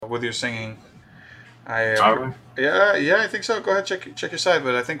with your singing. I Are we? yeah, I think so. Go ahead, check your side,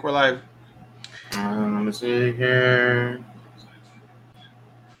 but I think we're live. Let me see here.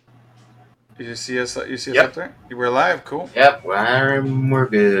 You see us? You see us up Yep. there? We're live. Cool. Yep. We're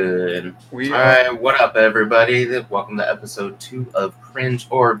good. We All are. right. What up, everybody? Welcome to episode 2 of Cringe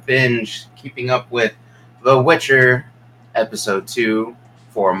or Binge. Keeping up with The Witcher, episode 2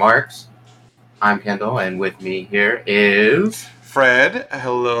 for Marks. I'm Kendall, and with me here is Fred.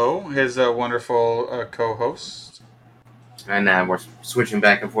 Hello, his wonderful co-host. And we're switching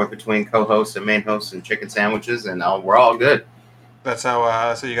back and forth between co-hosts and main hosts and chicken sandwiches, and we're all good. That's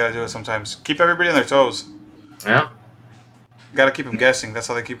how you gotta do it sometimes. Keep everybody on their toes. Yeah. Gotta keep them guessing. That's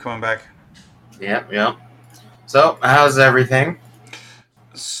how they keep coming back. Yep. So, how's everything?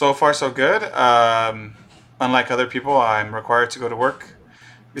 So far, so good. Unlike other people, I'm required to go to work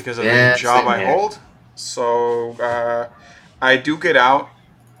because of the job I hold. So I do get out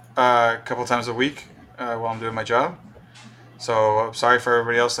a couple times a week while I'm doing my job. So I'm sorry for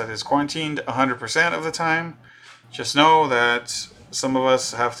everybody else that is quarantined 100% of the time. Just know that some of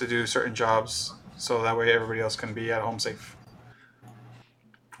us have to do certain jobs so that way everybody else can be at home safe.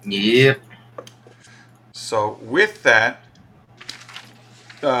 Yep. So with that,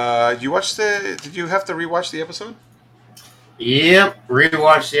 did you have to rewatch the episode? Yep,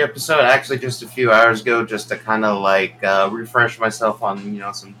 rewatched the episode actually just a few hours ago, just to kind of refresh myself on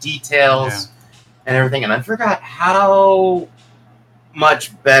some details and everything. And I forgot how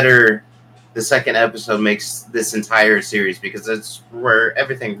much better the second episode makes this entire series, because it's where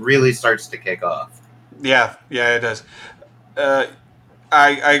everything really starts to kick off. Yeah, it does.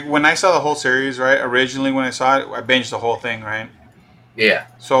 I when I saw the whole series, right? Originally, when I saw it, I binged the whole thing, right? Yeah.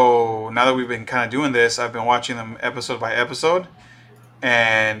 So now that we've been kind of doing this, I've been watching them episode by episode,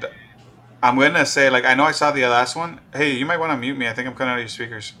 and I'm gonna say, I know I saw the last one. Hey, you might want to mute me. I think I'm cutting out your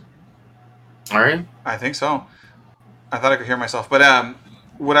speakers. All right. I think so. I thought I could hear myself, but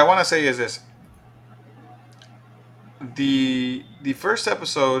what I want to say is this: the first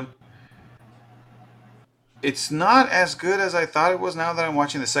episode, it's not as good as I thought it was. Now that I'm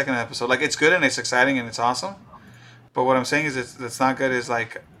watching the second episode, it's good and it's exciting and it's awesome. But what I'm saying is it's not good is how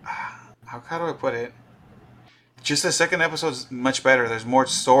do I put it? Just the second episode's much better. There's more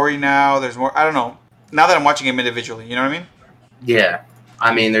story now. There's more, I don't know. Now that I'm watching them individually, you know what I mean? Yeah.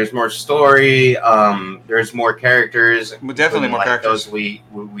 I mean, there's more story. There's more characters. Definitely more characters. Those we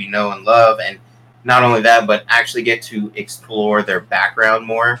know and love. And not only that, but actually get to explore their background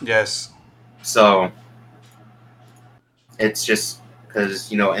more. Yes. So it's just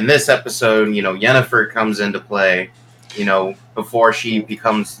because, in this episode, Yennefer comes into play, before she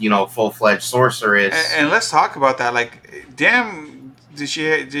becomes, full-fledged sorceress. And let's talk about that. Damn, did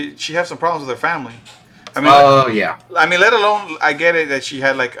she have some problems with her family? I mean, yeah. I mean, let alone, I get it that she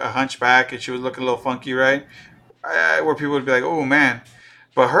had a hunchback and she would look a little funky, right? Where people would be like, oh man.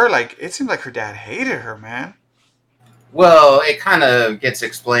 But her, it seemed like her dad hated her, man. Well, it kind of gets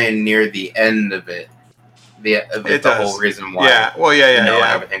explained near the end of it. The whole reason why. Yeah. Well,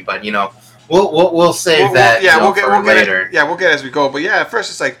 yeah. Everything, but we'll save that. We'll get later. We'll get it as we go. But yeah, at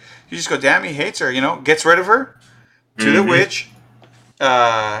first it's you just go, damn, he hates her. Gets rid of her to the witch.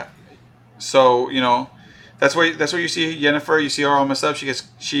 So that's where you see Yennefer. You see her all messed up.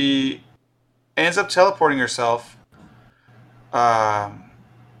 She ends up teleporting herself.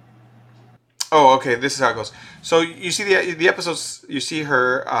 Okay. This is how it goes. So you see the episodes. You see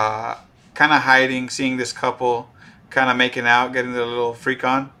her kind of hiding, seeing this couple kind of making out, getting their little freak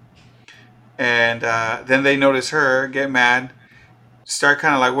on. And then they notice her, get mad, start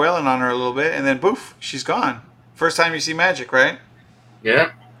kind of wailing on her a little bit, and then poof, she's gone. First time you see magic, right?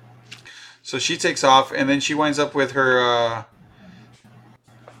 Yeah. So she takes off, and then she winds up with her.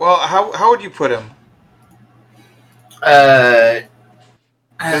 How would you put him? Because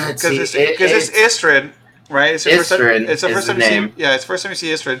it's Istrid, right? It's Istrid. It's the first time name. You see. Yeah, it's the first time you see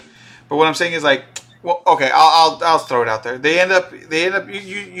Istrid. But what I'm saying is well, okay, I'll throw it out there. They end up.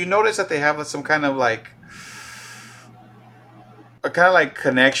 You notice that they have some kind of a kind of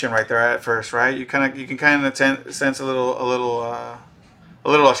connection right there at first, right? You can kind of sense a little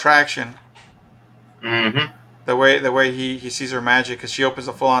attraction. Mm-hmm. The way he sees her magic, because she opens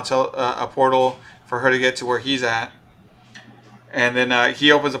a full on a portal for her to get to where he's at, and then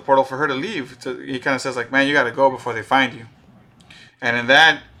he opens a portal for her to leave. He kind of says man, you got to go before they find you. And in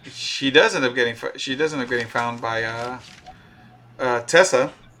that, she does end up getting found by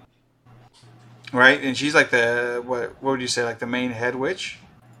Tessa, right? And she's the what would you say, the main head witch?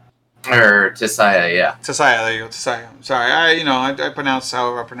 Or Tisaya, yeah. Tisaya, there you go, Tisaya. Sorry, I pronounce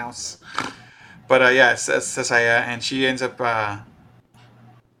however I pronounce. But yeah, it's Tisaya, and she ends up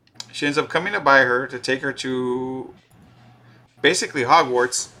She ends up coming to buy her to take her to basically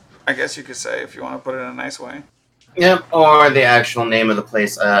Hogwarts, I guess you could say, if you want to put it in a nice way. Yep, or the actual name of the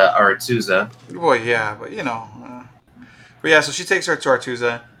place, Aretuza. Well, yeah, but you know. But yeah, so she takes her to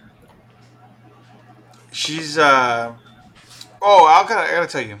Aretuza. She's I gotta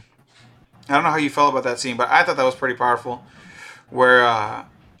tell you. I don't know how you felt about that scene, but I thought that was pretty powerful. Where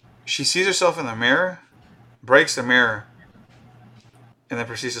she sees herself in the mirror, breaks the mirror, and then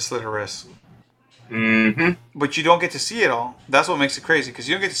proceeds to slit her wrist. Mm-hmm. But you don't get to see it all. That's what makes it crazy, because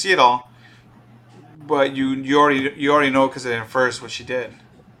you don't get to see it all. But you already know because it infers what she did.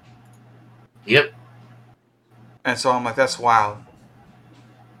 Yep. And so I'm like, that's wild.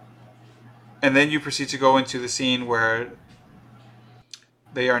 And then you proceed to go into the scene where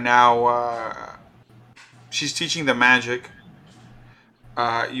they are now. She's teaching the magic.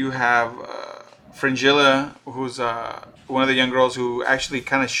 You have Fringilla, who's one of the young girls who actually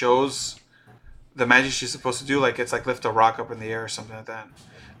kind of shows the magic she's supposed to do. Like it's like lift a rock up in the air or something like that.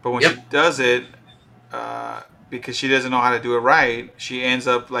 But when she does it, because she doesn't know how to do it right, she ends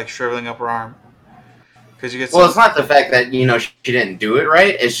up like shriveling up her arm. Because you get it's not the fact that she didn't do it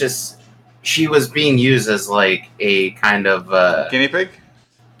right. It's just she was being used as like a kind of guinea pig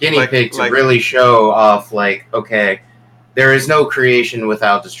to really show off. Like, okay, there is no creation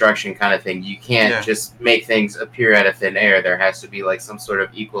without destruction kind of thing. You can't just make things appear out of thin air. There has to be like some sort of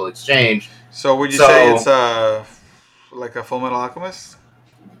equal exchange. So would you say it's like a Full Metal Alchemist?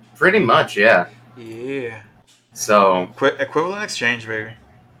 Pretty much, yeah. Yeah. So equivalent exchange, baby.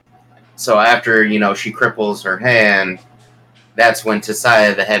 So after she cripples her hand, that's when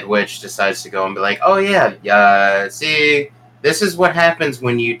Tisaya, the head witch, decides to go and be like, "Oh yeah, see, this is what happens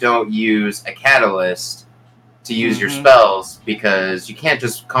when you don't use a catalyst to use your spells, because you can't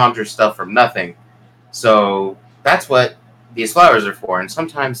just conjure stuff from nothing. So that's what these flowers are for. And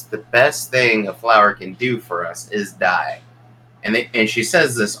sometimes the best thing a flower can do for us is die." And she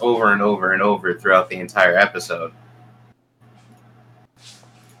says this over and over and over throughout the entire episode,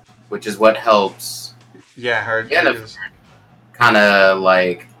 which is what helps. Yeah, her kind of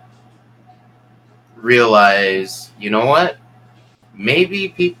like realize, you know what? Maybe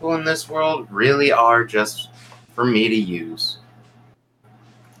people in this world really are just for me to use.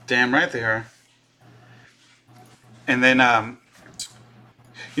 Damn right they are. And then,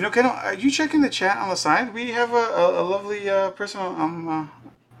 Ken, are you checking the chat on the side? We have a lovely person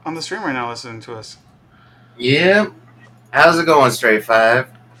on the stream right now listening to us. Yep. How's it going, Straight Five?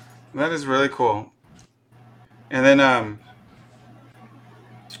 That is really cool. And then,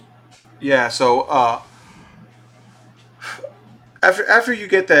 so after you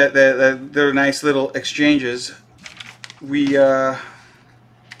get their nice little exchanges, we don't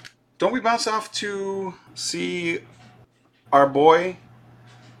we bounce off to see our boy,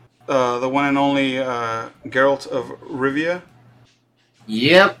 the one and only Geralt of Rivia?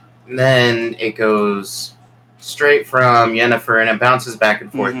 Yep. And then it goes straight from Yennefer, and it bounces back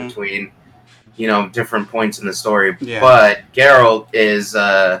and forth between, different points in the story. Yeah. But Geralt is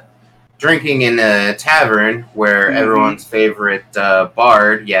drinking in a tavern where everyone's favorite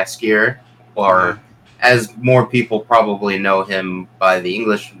bard, Jaskier, or as more people probably know him by the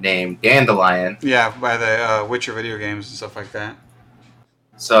English name, Dandelion. Yeah, by the Witcher video games and stuff like that.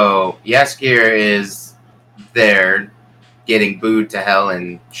 So Jaskier is there getting booed to hell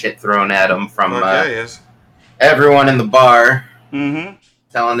and shit thrown at him from everyone in the bar,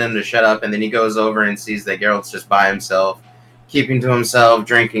 telling him to shut up. And then he goes over and sees that Geralt's just by himself, keeping to himself,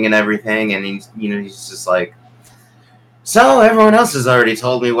 drinking and everything. And he's just like, "So everyone else has already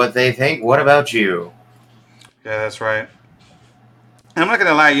told me what they think. What about you?" Yeah, that's right. And I'm not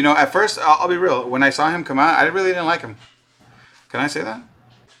gonna lie. At first, I'll be real. When I saw him come out, I really didn't like him. Can I say that?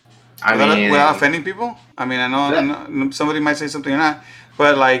 Without offending people? I mean, I know somebody might say something or not,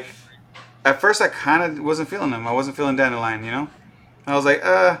 but like, at first I kind of wasn't feeling him. I wasn't feeling Dandelion, I was like,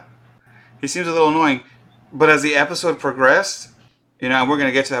 he seems a little annoying. But as the episode progressed, and we're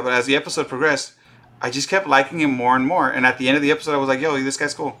gonna get to that, but as the episode progressed, I just kept liking him more and more. And at the end of the episode, I was like, yo, this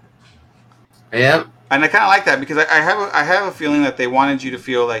guy's cool. Yeah. And I kind of like that, because I have a feeling that they wanted you to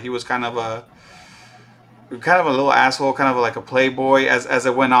feel like he was kind of a little asshole, kind of like a playboy as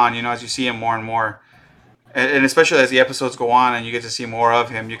it went on, as you see him more and more. And especially as the episodes go on and you get to see more of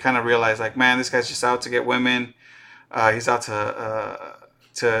him, you kind of realize, like, man, this guy's just out to get women. He's out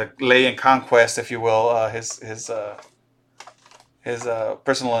to lay in conquest, if you will, his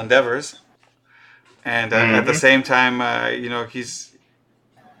personal endeavors. And at the same time, he's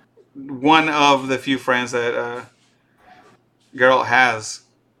one of the few friends that Geralt has.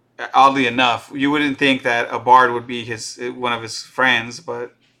 Oddly enough, you wouldn't think that a bard would be one of his friends,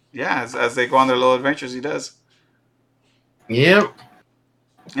 but yeah, as they go on their little adventures, he does. Yep.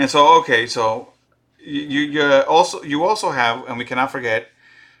 And so, okay, so you also have, and we cannot forget,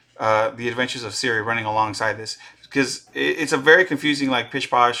 the adventures of Ciri running alongside this, because it's a very confusing, like pish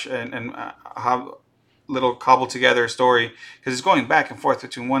posh and how little cobbled together story, because it's going back and forth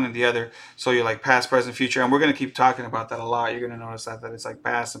between one and the other. So you're like past, present, future, and we're gonna keep talking about that a lot. You're gonna notice that it's like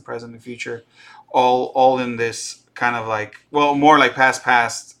past and present and future, all in this kind of like, well, more like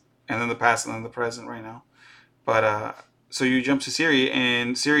past, and then the past and then the present right now. But so you jump to Ciri,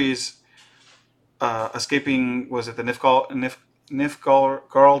 and Ciri is escaping. Was it the Nilfgaard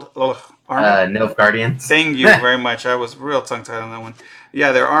army? Nilfgaardians. Thank you very much. I was real tongue tied on that one.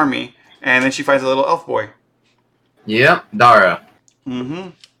 Yeah, their army, and then she finds a little elf boy. Yep, Dara. Mm-hmm.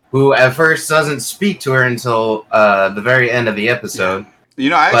 Who at first doesn't speak to her until the very end of the episode. Yeah. You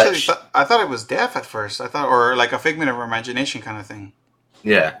know, I thought it was deaf at first. I thought, or like a figment of her imagination kind of thing.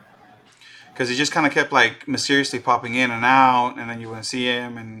 Yeah. Because he just kind of kept like mysteriously popping in and out, and then you wouldn't see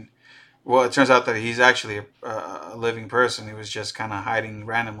him. And well, it turns out that he's actually a living person. He was just kind of hiding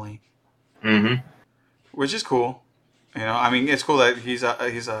randomly. Mm-hmm. Which is cool. You know, I mean, it's cool that he's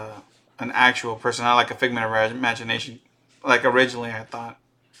an actual person, not like a figment of our imagination, like originally I thought.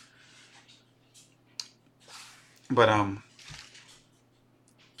 But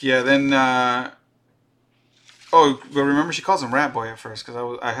yeah. Then but remember she calls him Rat Boy at first,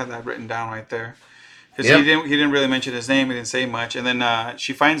 because I had that written down right there. Because he didn't really mention his name. He didn't say much. And then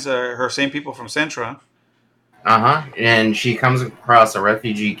she finds her same people from Centra. And she comes across a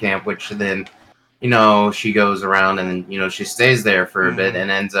refugee camp, which then, you know, she goes around and, you know, she stays there for a bit and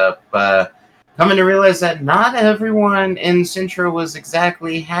ends up coming to realize that not everyone in Centra was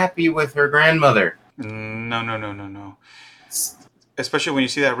exactly happy with her grandmother. No. Especially when you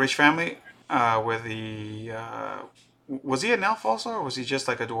see that rich family with the... was he an elf also, or was he just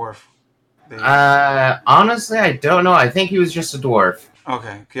like a dwarf? Honestly, I don't know. I think he was just a dwarf.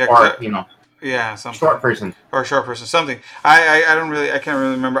 Okay. Yeah, or, you know... Yeah, something. Short person. Or a short person. Something. I can't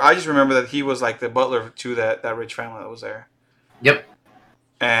really remember. I just remember that he was like the butler to that rich family that was there. Yep.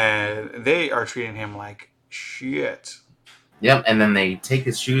 And they are treating him like shit. Yep, and then they take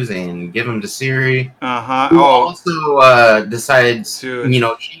his shoes and give them to Ciri. Uh-huh. Who also decides to... You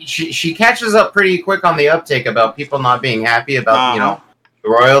know, she catches up pretty quick on the uptake about people not being happy about, you know, the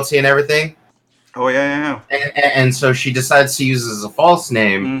royalty and everything. Oh, yeah. And so she decides to use as a false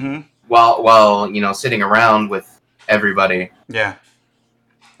name. Mm-hmm. While you know, sitting around with everybody. Yeah.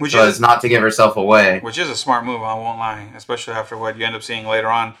 Which is not to give herself away. Which is a smart move, I won't lie. Especially after what you end up seeing later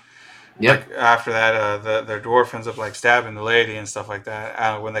on. Yep. Like, after that, their dwarf ends up like stabbing the lady and stuff like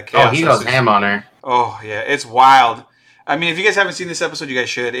that. When the chaos... Oh, he goes ham on her. Oh, yeah. It's wild. I mean, if you guys haven't seen this episode, you guys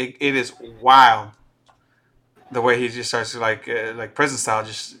should. It is wild. The way he just starts to like prison style,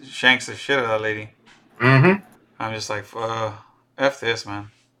 just shanks the shit out of that lady. Mm-hmm. I'm just like, F this,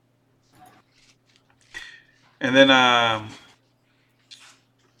 man. And then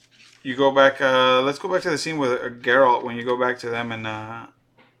you go back. Let's go back to the scene with Geralt when you go back to them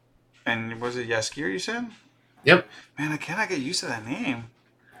and was it Jaskier you said? Yep. Man, I cannot get used to that name.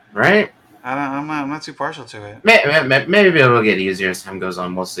 Right. I'm not too partial to it. Maybe it'll get easier as time goes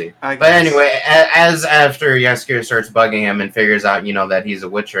on. We'll see. But anyway, as after Jaskier starts bugging him and figures out, you know, that he's a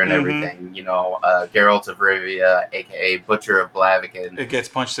Witcher and everything, you know, Geralt of Rivia, aka Butcher of Blaviken, it gets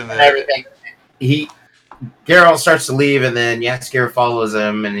punched in the everything. Geralt starts to leave, and then Jaskier follows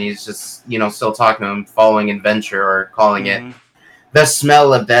him, and he's just, you know, still talking to him, following adventure, or calling it the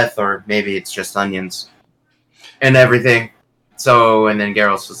smell of death, or maybe it's just onions, and everything. So, and then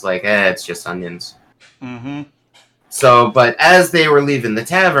Geralt's just like, it's just onions. Mm-hmm. So, but as they were leaving the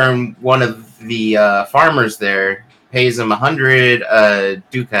tavern, one of the farmers there pays him 100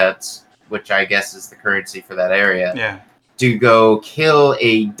 ducats, which I guess is the currency for that area, to go kill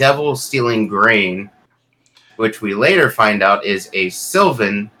a devil stealing grain, which we later find out is a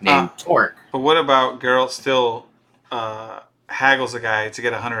Sylvan named Torque. But what about Geralt still haggles a guy to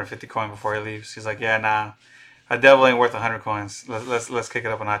get 150 coin before he leaves? He's like, yeah, nah, a devil ain't worth 100 coins. Let's kick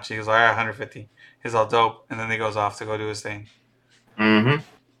it up a notch. He goes, all right, 150. He's all dope, and then he goes off to go do his thing. Mm-hmm.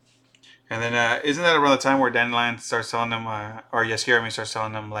 And then isn't that around the time where Dandelion starts telling them, or Jaskier starts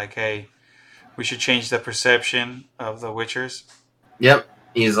telling them, like, hey, we should change the perception of the Witchers? Yep.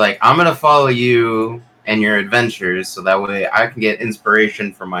 He's like, I'm gonna follow you and your adventures, so that way I can get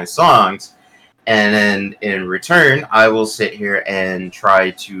inspiration for my songs, and then in return I will sit here and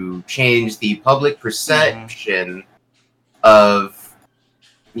try to change the public perception of,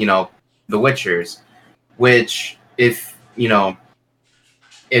 you know, the Witchers, which if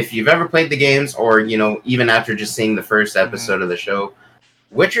you've ever played the games, or, you know, even after just seeing the first episode of the show,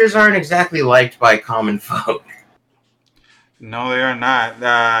 Witchers aren't exactly liked by common folk. No, they are not.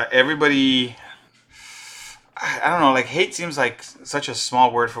 Everybody, I don't know. Like hate seems like such a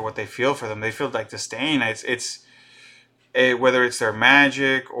small word for what they feel for them. They feel like disdain. Whether it's their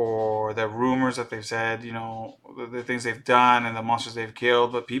magic or the rumors that they've said, the things they've done and the monsters they've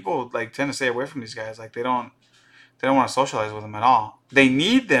killed. But people like tend to stay away from these guys. Like they don't want to socialize with them at all. They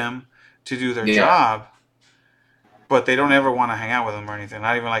need them to do their job, but they don't ever want to hang out with them or anything.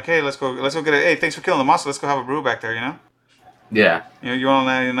 Not even like, hey, let's go get hey, thanks for killing the monster. Let's go have a brew back there, Yeah. You want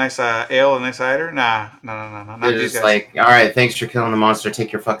a nice ale, a nice cider? Nah. Not They're these just guys. like, all right, thanks for killing the monster.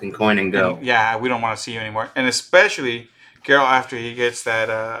 Take your fucking coin and go. And, we don't want to see you anymore. And especially Geralt after he gets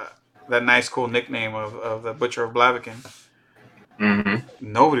that nice cool nickname of the Butcher of Blaviken.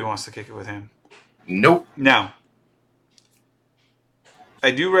 Mm-hmm. Nobody wants to kick it with him. Nope. Now, I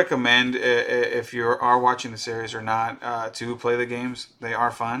do recommend if you are watching the series or not to play the games. They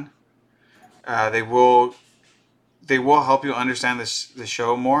are fun. They will help you understand the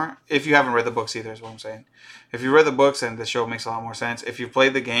show more. If you haven't read the books either, is what I'm saying. If you read the books, then the show makes a lot more sense. If you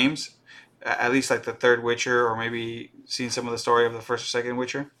played the games, at least like the third Witcher, or maybe seen some of the story of the first or second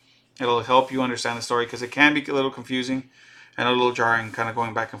Witcher, it'll help you understand the story because it can be a little confusing and a little jarring, kind of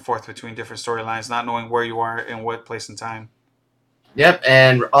going back and forth between different storylines, not knowing where you are in what place and time. Yep,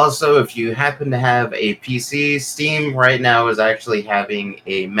 and also if you happen to have a PC, Steam right now is actually having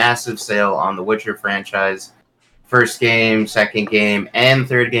a massive sale on the Witcher franchise. First game, second game, and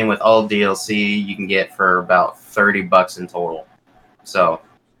third game with all DLC you can get for about $30 in total. So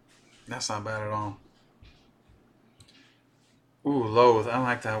that's not bad at all. Ooh, loathe. I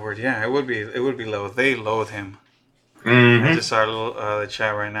like that word. Yeah, it would be loathe. They loathe him. Mm-hmm. I just saw the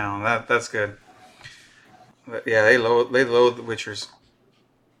chat right now. That's good. Yeah, they loathe the Witchers.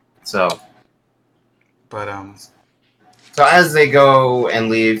 So So as they go and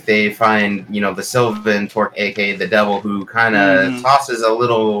leave, they find, the Sylvan Torque, aka the Devil, who kind of tosses a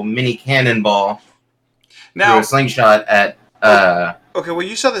little mini cannonball through a slingshot at. Okay, well,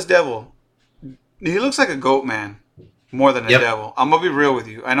 you saw this Devil. He looks like a goat man more than a devil. I'm gonna be real with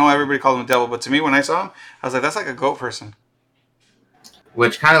you. I know everybody calls him a devil, but to me, when I saw him, I was like, that's like a goat person.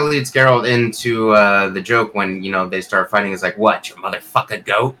 Which kind of leads Geralt into the joke when, they start fighting. It's like, what, you motherfucker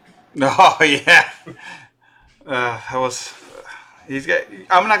goat? Oh, yeah. I'm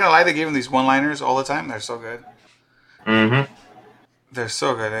not gonna lie, they gave him these one-liners all the time. They're so good. Mm-hmm. They're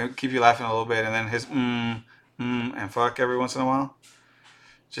so good. They keep you laughing a little bit, and then his and fuck every once in a while.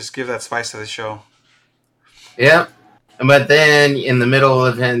 Just give that spice to the show. Yep. But then, in the middle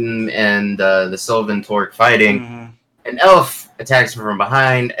of him and the Sylvan Torque fighting, an elf attacks him from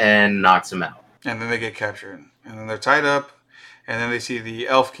behind and knocks him out. And then they get captured. And then they're tied up, and then they see the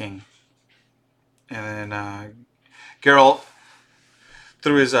Elf King. And then Geralt,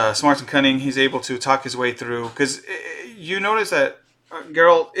 through his smarts and cunning, he's able to talk his way through. Because you notice that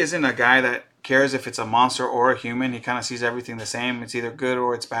Geralt isn't a guy that cares if it's a monster or a human. He kind of sees everything the same. It's either good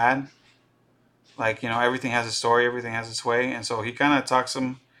or it's bad. Like, everything has a story. Everything has its way. And so he kind of talks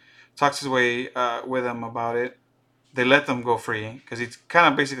his way with them about it. They let them go free. Because he kind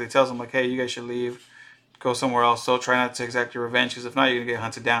of basically tells them, like, hey, you guys should leave. Go somewhere else. So try not to exact your revenge. Because if not, you're going to get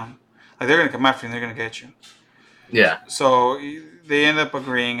hunted down. Like, they're going to come after you and they're going to get you. Yeah. So they end up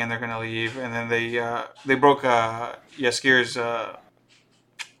agreeing and they're going to leave. And then they broke Jaskir's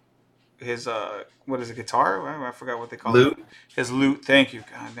his what is it, guitar? I forgot what they call it. His lute. Thank you.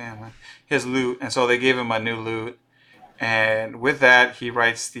 God damn, man. His lute. And so they gave him a new lute. And with that, he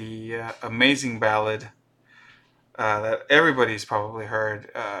writes the amazing ballad that everybody's probably heard.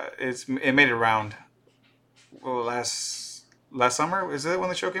 It made it around last summer. Is it when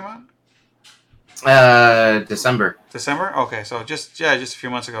the show came out? December. December? Okay, so just a few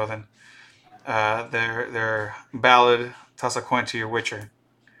months ago then. Their ballad, Toss a Coin to Your Witcher.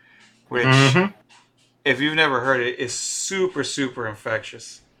 Which, if you've never heard it, is super, super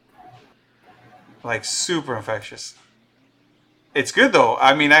infectious. Like, super infectious. It's good, though.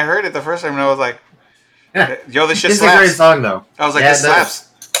 I mean, I heard it the first time and I was like, yo, this shit slaps. It's a great song, though. I was like, this slaps.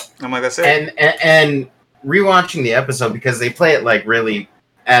 I'm like, that's it. And rewatching the episode, because they play it, like, really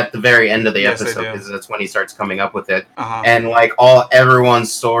at the very end of the episode, because that's when he starts coming up with it. And, like,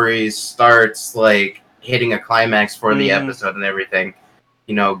 everyone's story starts, like, hitting a climax for the episode and everything.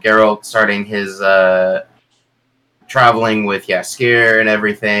 Geralt starting his traveling with Jaskier and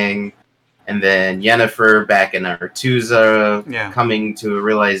everything, and then Yennefer back in Aretuza, coming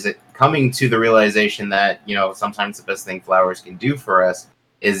to the realization that sometimes the best thing flowers can do for us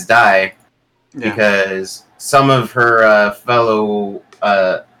is die, because some of her fellow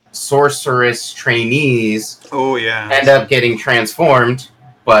sorceress trainees end up getting transformed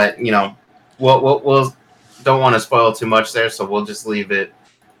but we'll don't want to spoil too much there, so we'll just leave it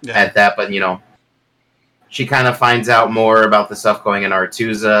at that. But she kind of finds out more about the stuff going in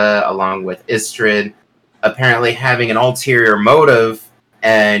Aretuza, along with Istredd apparently having an ulterior motive,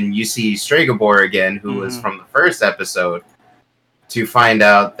 and you see Stregobor again, who was from the first episode, to find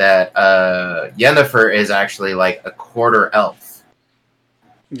out that Yennefer is actually like a quarter elf.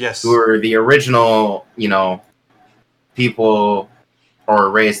 Yes. Who are the original, people or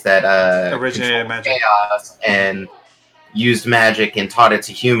race that originated magic, chaos and used magic and taught it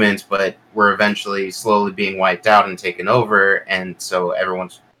to humans, but were eventually slowly being wiped out and taken over. And so everyone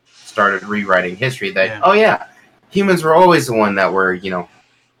started rewriting history that, humans were always the one that were,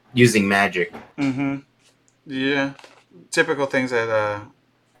 using magic. Mm-hmm. Yeah. Typical things that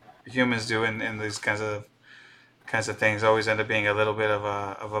humans do in these kinds of things always end up being a little bit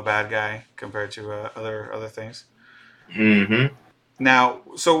of a bad guy compared to other things. Mm-hmm. Now,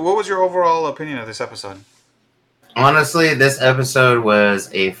 so what was your overall opinion of this episode? Honestly, this episode was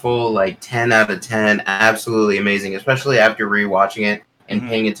a full 10 out of 10. Absolutely amazing, especially after rewatching it and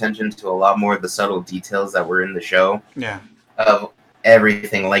paying attention to a lot more of the subtle details that were in the show. Yeah. Of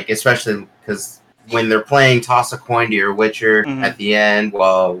everything, especially because when they're playing Toss a Coin to Your Witcher at the end,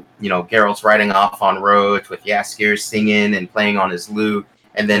 while, Geralt's riding off on Roach with Jaskier singing and playing on his lute,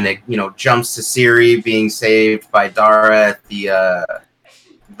 and then it, jumps to Ciri being saved by Dara at the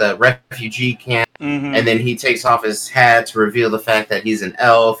refugee camp, and then he takes off his hat to reveal the fact that he's an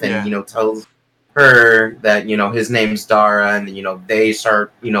elf, and tells her that his name's Dara, and they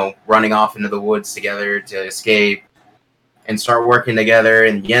start running off into the woods together to escape and start working together,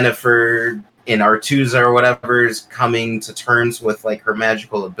 and Yennefer in Aretuza or whatever is coming to terms with her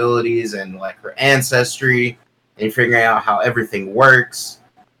magical abilities and her ancestry and figuring out how everything works,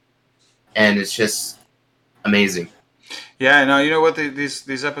 and it's just amazing. Yeah, no, you know what?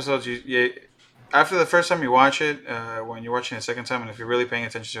 These episodes, you after the first time you watch it, when you're watching it a second time, and if you're really paying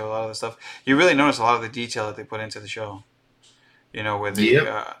attention to a lot of the stuff, you really notice a lot of the detail that they put into the show. With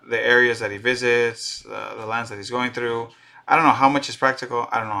the areas that he visits, the lands that he's going through. I don't know how much is practical.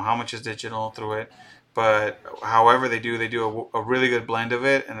 I don't know how much is digital through it, but however they do a really good blend of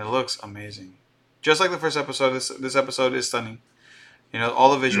it, and it looks amazing. Just like the first episode, this episode is stunning.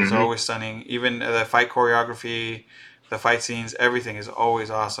 All the visuals are always stunning. Even the fight choreography, the fight scenes, everything is always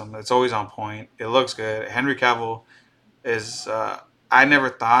awesome. It's always on point. It looks good. Henry Cavill is. I never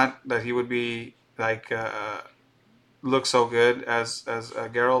thought that he would be look so good as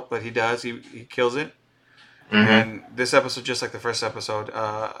Geralt, but he does. He kills it. And this episode, just like the first episode,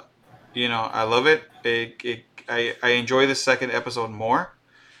 I love it. I enjoy the second episode more.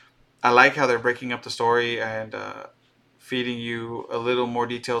 I like how they're breaking up the story and feeding you a little more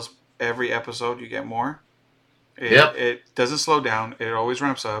details every episode. You get more. It doesn't slow down. It always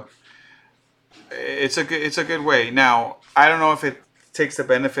ramps up. It's a good way. Now, I don't know if it takes the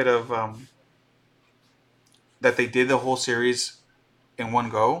benefit of that they did the whole series in one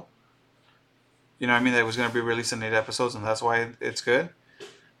go. That it was going to be released in 8 episodes, and that's why it's good.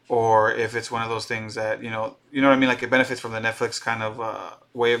 Or if it's one of those things that, you know what I mean? It benefits from the Netflix kind of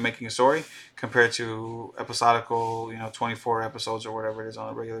way of making a story compared to episodical, 24 episodes or whatever it is on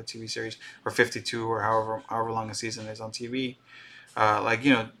a regular TV series, or 52 or however long a season is on TV.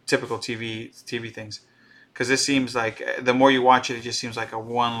 Typical TV things. Because this seems like, the more you watch it, it just seems like a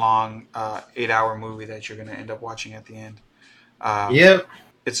one long 8-hour movie that you're going to end up watching at the end.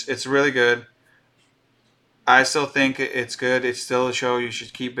 It's really good. I still think it's good. It's still a show you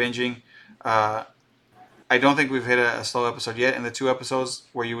should keep binging. I don't think we've hit a slow episode yet. In the 2 episodes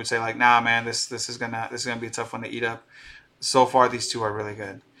where you would say nah, man, this is gonna be a tough one to eat up. So far, these 2 are really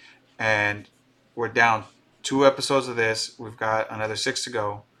good, and we're down 2 episodes of this. We've got another 6 to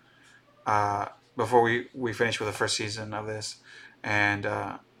go before we finish with the first season of this, and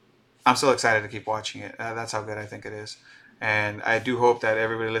I'm still excited to keep watching it. That's how good I think it is, and I do hope that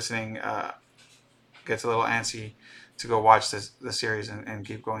everybody listening gets a little antsy to go watch the series and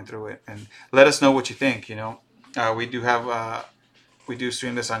keep going through it, and let us know what you think. We do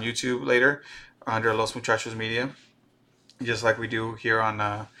stream this on YouTube later under Los Muchachos Media, just like we do here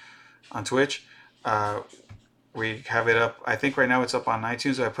on Twitch. We have it up. I think right now it's up on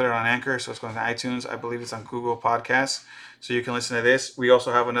iTunes. So I put it on Anchor, so it's going to iTunes. I believe it's on Google Podcasts, so you can listen to this. We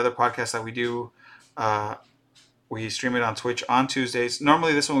also have another podcast that we do. We stream it on Twitch on Tuesdays.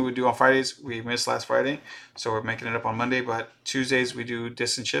 Normally, this one we would do on Fridays. We missed last Friday, so we're making it up on Monday. But Tuesdays we do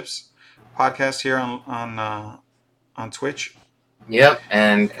Distant Chips podcast here on Twitch. Yep,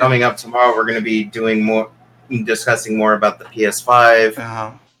 and coming up tomorrow, we're going to be discussing more about the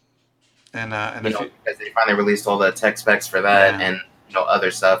PS5. And because they finally released all the tech specs for that, and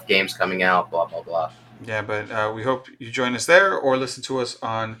other stuff, games coming out, blah blah blah. Yeah, but we hope you join us there or listen to us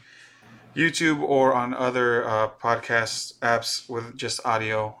on YouTube or on other podcast apps with just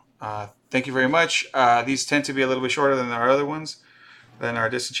audio. Thank you very much. These tend to be a little bit shorter than our other ones, than our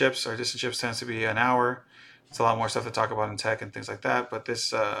Distant Chips. Our Distant Chips tends to be an hour. It's a lot more stuff to talk about in tech and things like that. But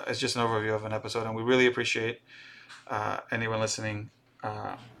this is just an overview of an episode, and we really appreciate anyone listening.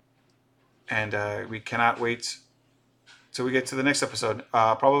 And we cannot wait till we get to the next episode.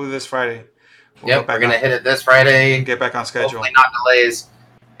 Probably this Friday. We're gonna hit it this Friday. Get back on schedule. Hopefully not delays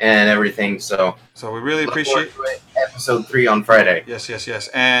and everything. So we really appreciate episode 3 on Friday. Yes.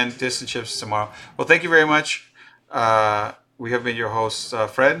 And Distant Chips tomorrow. Well, thank you very much. We have been your hosts,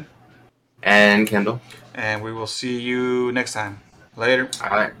 Fred and Kendall. And we will see you next time. Later. All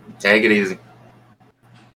right. Take it easy.